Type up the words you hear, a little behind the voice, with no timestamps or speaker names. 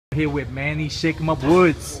Here with Manny Shake 'em Up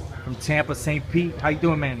Woods from Tampa, St. Pete. How you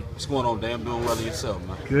doing, Manny? What's going on, Dan? Doing well yourself,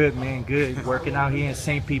 man. Good, man, good. Working out here in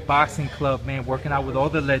St. Pete Boxing Club, man. Working out with all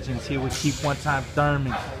the legends here with Keep One Time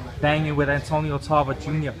Thurman, banging with Antonio Tarver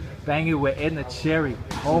Jr., banging with Edna Cherry.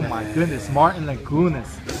 Oh my goodness, Martin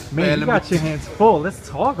Lagunas. Man, you got your hands full. Let's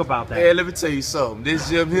talk about that. Hey, let me tell you something. This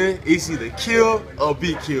gym here, it's either kill or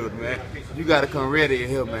be killed, man. You gotta come ready in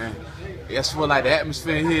here, man. That's what, like, the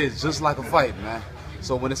atmosphere in here is just like a fight, man.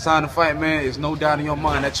 So when it's time to fight, man, there's no doubt in your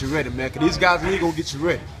mind that you're ready, man. Cause these guys here gonna get you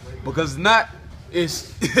ready. Because if not,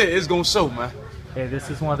 it's it's gonna show, man. Hey, this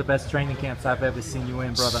is one of the best training camps I've ever seen you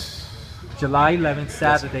in, brother. July 11th,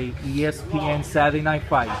 Saturday, ESPN Saturday Night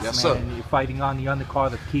Fights. Yes, man. sir. You're fighting on the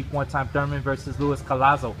undercard of Keep One Time Thurman versus Luis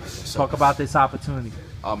Calazo. Talk about this opportunity.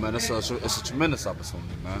 Oh man, it's a tremendous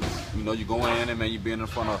opportunity, man. You know, you go in and, man, you being in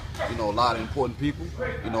front of, you know, a lot of important people.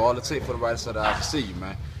 You know, all it takes for the right side of the eyes to see you,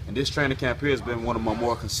 man. And this training camp here has been one of my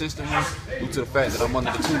more consistent ones due to the fact that I'm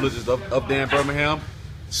under the tutelage of Dan Birmingham.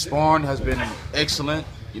 Sparring has been excellent.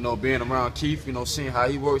 You know, being around Keith, you know, seeing how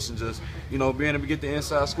he works and just, you know, being able to get the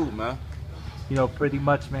inside scoop, man. You know, pretty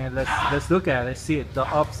much, man. Let's look at it. Let's see it. The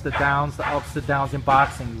ups, the downs in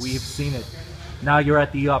boxing. We've seen it. Now you're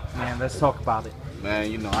at the up, man. Let's talk about it.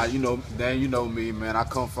 Man, Dan, you know me, man. I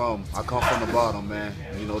come from the bottom, man.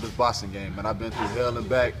 You know, this boxing game, man. I've been through hell and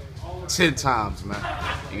back 10 times, man.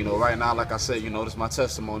 And, you know, right now, like I said, you know, this is my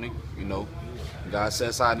testimony. You know, God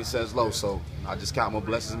says high and He says low, so I just count my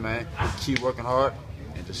blessings, man. Keep working hard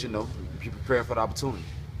and just, you know, be prepared for the opportunity.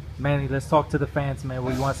 Manny, let's talk to the fans, man.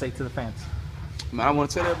 What do you want to say to the fans? Man, I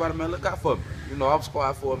want to tell everybody, man, look out for me. You know, I was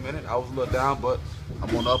quiet for a minute. I was a little down, but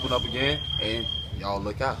I'm on the up and up again. And y'all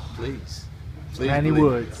look out, please. Please Manny believe.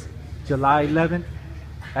 Woods, July 11th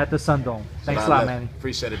at the Sun Dome. Thanks a lot, Manny.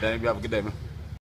 Appreciate it, Dan. You have a good day, man.